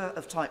quarter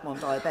of type 1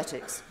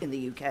 diabetics in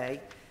the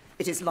UK.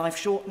 It is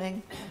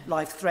life-shortening,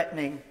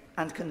 life-threatening,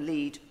 and can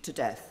lead to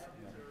death.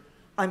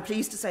 I'm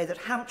pleased to say that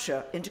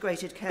Hampshire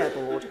Integrated Care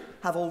Board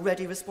have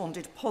already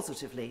responded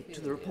positively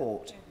to the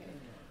report.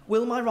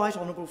 Will my right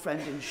honourable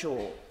friend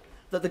ensure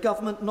that the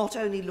government not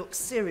only looks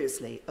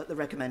seriously at the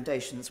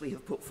recommendations we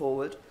have put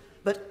forward,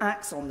 but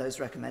acts on those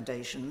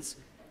recommendations,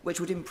 which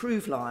would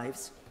improve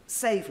lives,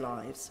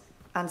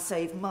 and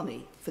save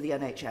money for the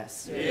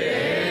NHS?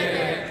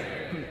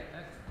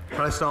 Can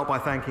I start by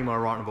thanking my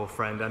right honourable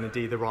friend and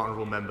indeed the right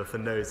honourable member for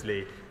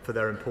Knowsley for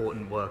their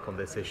important work on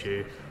this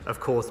issue. Of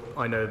course,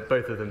 I know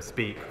both of them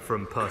speak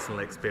from personal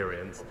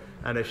experience,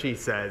 and as she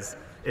says,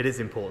 it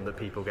is important that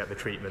people get the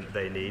treatment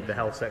they need. The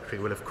Health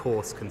Secretary will, of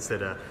course,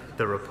 consider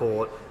the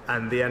report,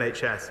 and the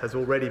NHS has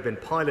already been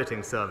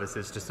piloting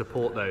services to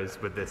support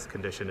those with this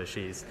condition, as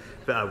she's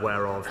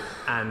aware of,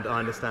 and I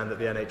understand that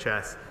the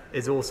NHS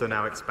is also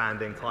now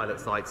expanding pilot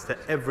sites to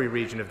every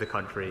region of the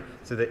country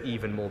so that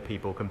even more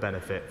people can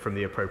benefit from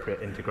the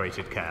appropriate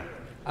integrated care.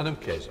 Adam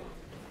Kaiser.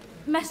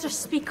 Mr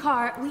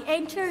Speaker, we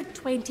entered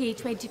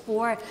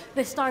 2024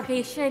 with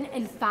starvation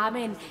and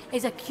famine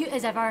as acute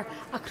as ever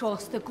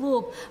across the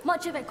globe,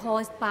 much of it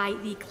caused by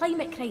the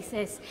climate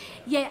crisis.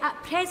 Yet at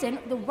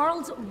present, the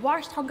world's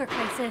worst hunger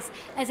crisis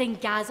is in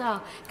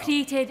Gaza,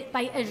 created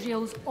by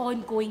Israel's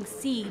ongoing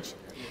siege.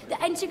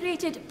 The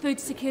Integrated Food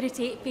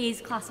Security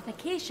Phase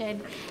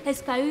classification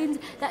has found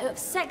that out of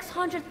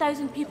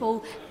 600,000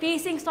 people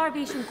facing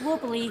starvation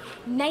globally,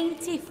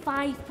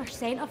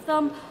 95% of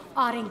them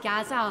are in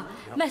Gaza.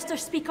 Mr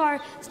Speaker,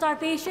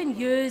 starvation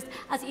used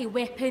as a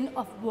weapon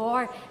of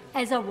war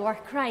is a war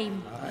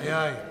crime.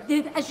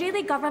 The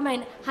Israeli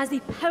government has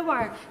the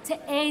power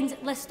to end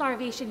this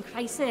starvation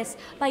crisis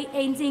by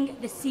ending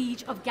the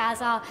siege of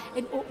Gaza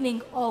and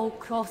opening all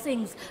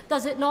crossings.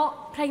 Does it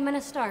not, Prime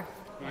Minister?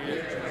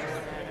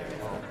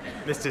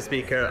 Mr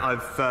Speaker,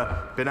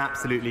 I've been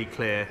absolutely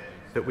clear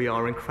that we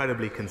are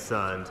incredibly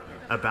concerned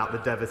about the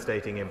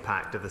devastating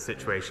impact of the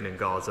situation in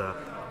Gaza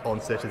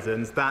on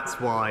citizens. That's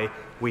why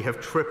we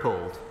have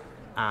tripled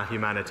our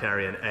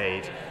humanitarian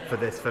aid for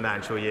this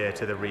financial year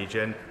to the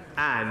region.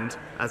 And,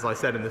 as I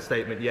said in the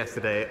statement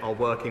yesterday, are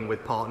working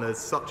with partners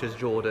such as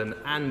Jordan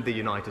and the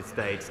United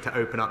States to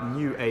open up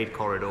new aid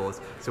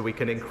corridors so we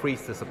can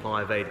increase the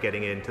supply of aid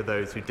getting in to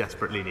those who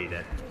desperately need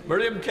it.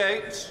 Miriam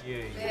Cates.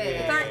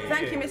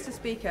 Thank you, Mr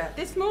Speaker.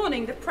 This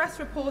morning, the press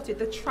reported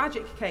the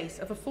tragic case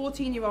of a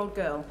 14-year-old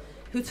girl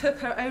who took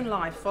her own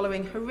life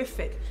following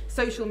horrific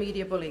social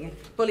media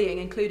bullying,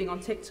 including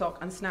on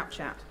TikTok and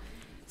Snapchat.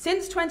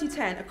 Since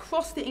 2010,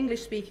 across the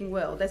English-speaking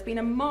world, there's been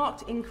a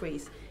marked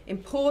increase in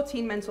poor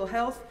teen mental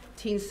health,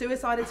 teen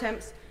suicide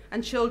attempts,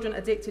 and children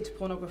addicted to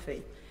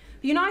pornography.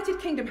 The United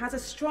Kingdom has a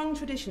strong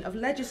tradition of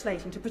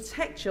legislating to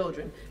protect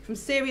children from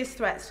serious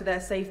threats to their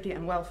safety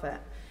and welfare.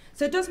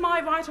 So does my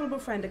right honourable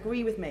friend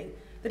agree with me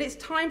that it's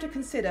time to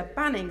consider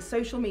banning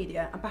social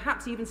media and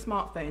perhaps even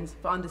smartphones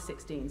for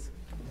under-16s?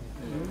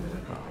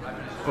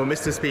 Well,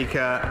 Mr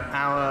Speaker,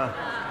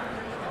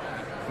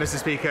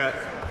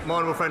 my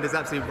honourable friend is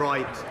absolutely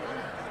right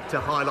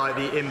to highlight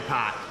the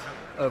impact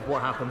of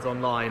what happens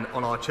online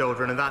on our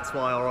children, and that's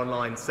why our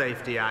Online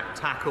Safety Act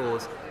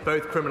tackles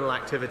both criminal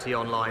activity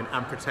online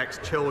and protects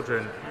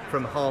children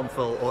from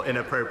harmful or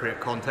inappropriate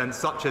content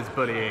such as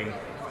bullying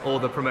or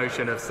the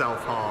promotion of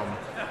self-harm,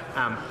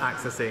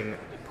 accessing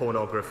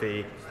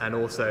pornography and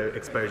also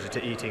exposure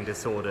to eating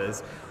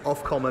disorders.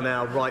 Ofcom are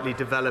now rightly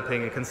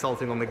developing and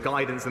consulting on the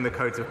guidance and the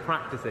codes of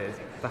practices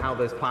for how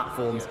those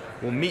platforms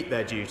will meet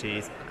their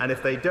duties, and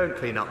if they don't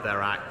clean up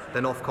their act,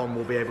 then Ofcom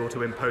will be able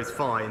to impose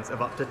fines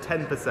of up to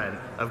 10%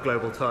 of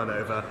global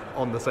turnover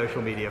on the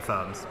social media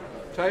firms.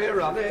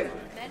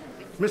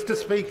 Mr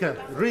Speaker,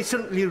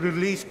 recently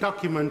released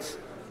documents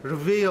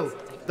reveal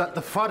that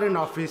the Foreign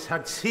Office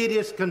had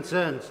serious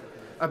concerns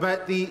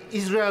about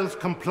Israel's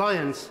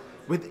compliance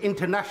with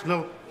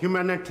international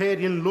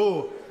humanitarian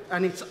law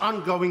and its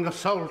ongoing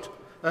assault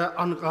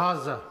on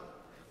Gaza.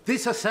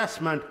 This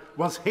assessment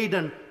was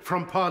hidden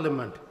from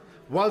Parliament,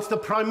 whilst the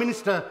Prime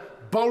Minister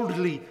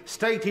boldly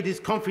stated his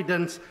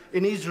confidence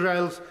in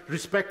Israel's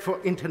respect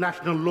for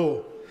international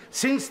law.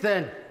 Since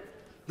then,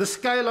 the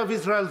scale of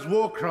Israel's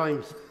war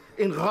crimes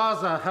in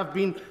Gaza have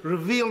been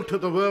revealed to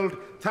the world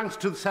thanks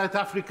to South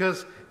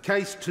Africa's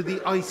case to the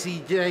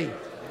ICJ.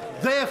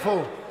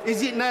 Therefore,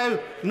 is it now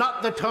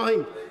not the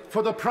time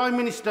for the Prime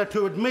Minister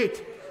to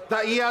admit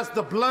that he has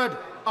the blood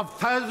of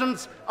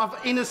thousands of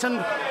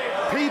innocent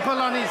people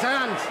on his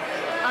hands,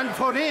 and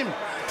for him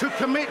to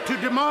commit to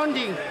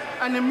demanding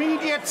an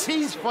immediate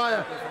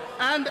ceasefire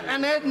and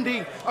an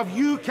ending of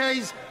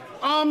UK's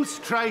arms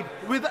trade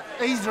with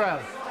Israel?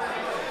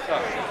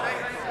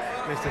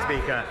 Mr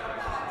Speaker,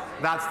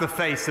 that's the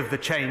face of the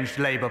changed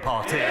Labour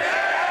Party.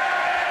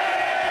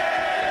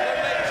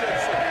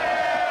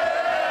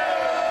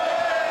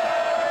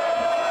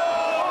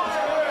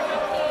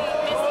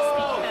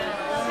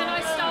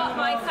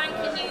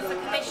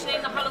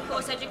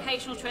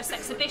 Educational Trust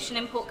exhibition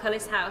in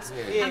Portcullis House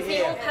and for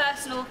your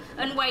personal,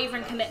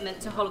 unwavering commitment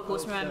to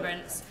Holocaust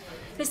remembrance.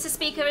 Mr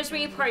Speaker, as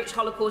we approach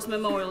Holocaust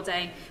Memorial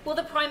Day, will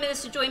the Prime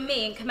Minister join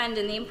me in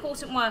commending the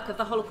important work of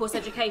the Holocaust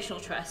Educational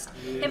Trust,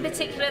 in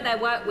particular their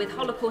work with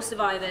Holocaust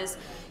survivors,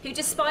 who,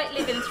 despite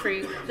living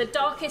through the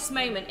darkest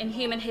moment in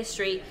human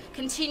history,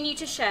 continue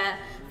to share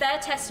their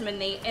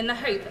testimony in the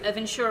hope of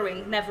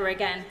ensuring never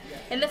again.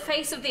 In the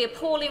face of the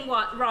appalling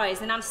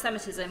rise in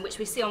anti-Semitism which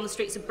we see on the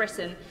streets of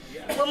Britain,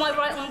 will my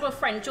right honourable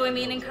friend join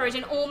me in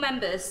encouraging all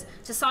members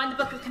to sign the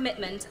Book of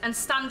Commitment and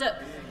stand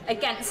up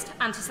against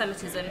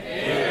anti-Semitism?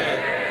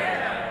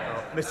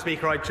 Mr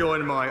Speaker, I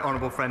join my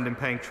honourable friend in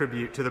paying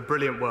tribute to the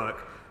brilliant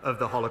work of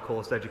the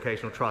Holocaust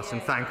Educational Trust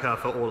and thank her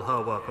for all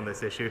her work on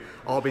this issue.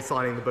 I'll be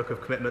signing the Book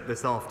of Commitment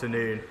this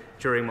afternoon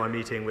during my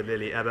meeting with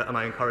Lily Ebbett, and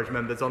I encourage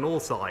members on all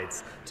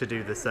sides to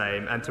do the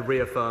same and to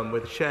reaffirm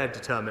with shared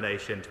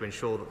determination to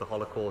ensure that the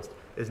Holocaust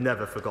is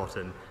never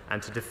forgotten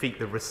and to defeat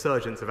the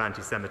resurgence of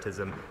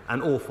anti-Semitism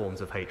and all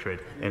forms of hatred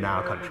in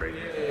our country.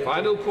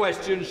 Final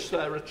question,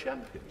 Sarah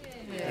Champion.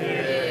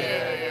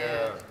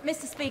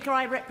 Mr Speaker,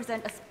 I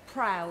represent a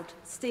proud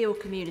steel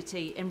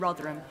community in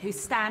Rotherham who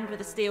stand with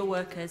the steel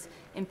workers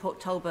in Port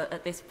Talbot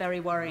at this very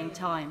worrying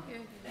time.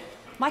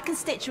 My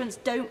constituents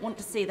don't want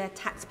to see their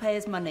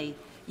taxpayers' money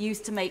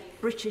used to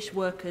make British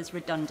workers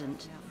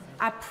redundant,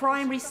 our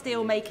primary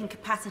steel-making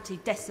capacity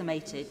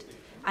decimated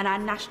and our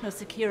national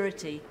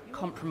security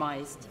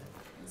compromised.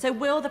 So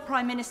will the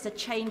Prime Minister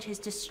change his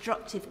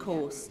destructive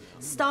course,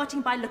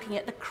 starting by looking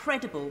at the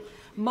credible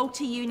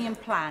multi-union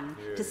plan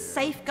to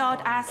safeguard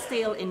our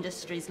steel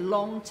industry's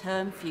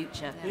long-term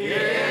future?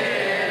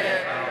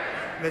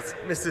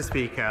 Mr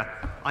Speaker,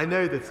 I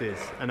know this is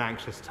an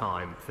anxious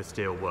time for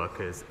steel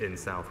workers in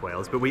South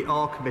Wales, but we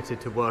are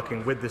committed to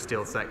working with the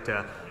steel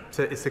sector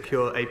to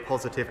secure a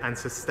positive and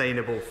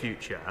sustainable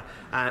future.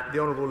 The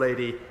Honourable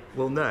Lady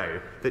will know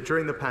that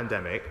during the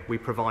pandemic we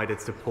provided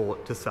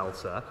support to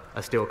Celsa,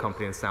 a steel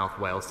company in South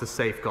Wales, to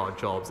safeguard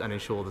jobs and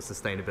ensure the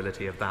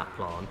sustainability of that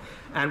plant.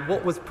 And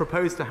what was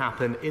proposed to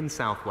happen in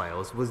South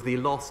Wales was the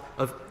loss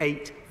of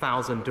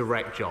 8,000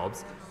 direct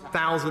jobs,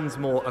 thousands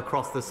more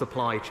across the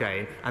supply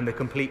chain, and the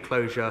complete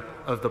closure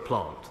of the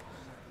plant.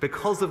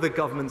 Because of the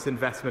government's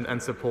investment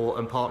and support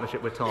and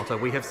partnership with Tata,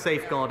 we have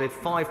safeguarded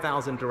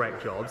 5,000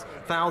 direct jobs,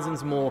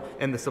 thousands more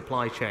in the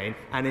supply chain,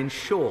 and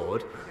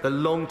ensured the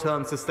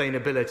long-term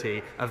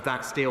sustainability of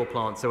that steel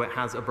plant so it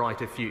has a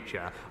brighter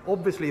future.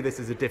 Obviously, this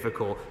is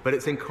difficult, but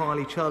it's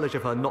entirely churlish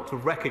of her not to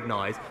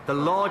recognise the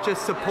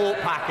largest support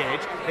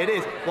package. It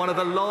is one of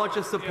the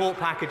largest support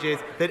packages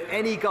that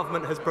any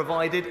government has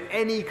provided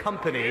any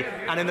company,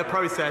 and in the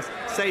process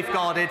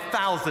safeguarded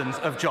thousands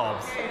of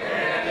jobs.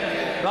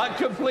 That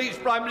completes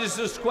Prime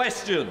Minister's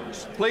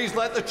questions. Please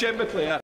let the chamber clear.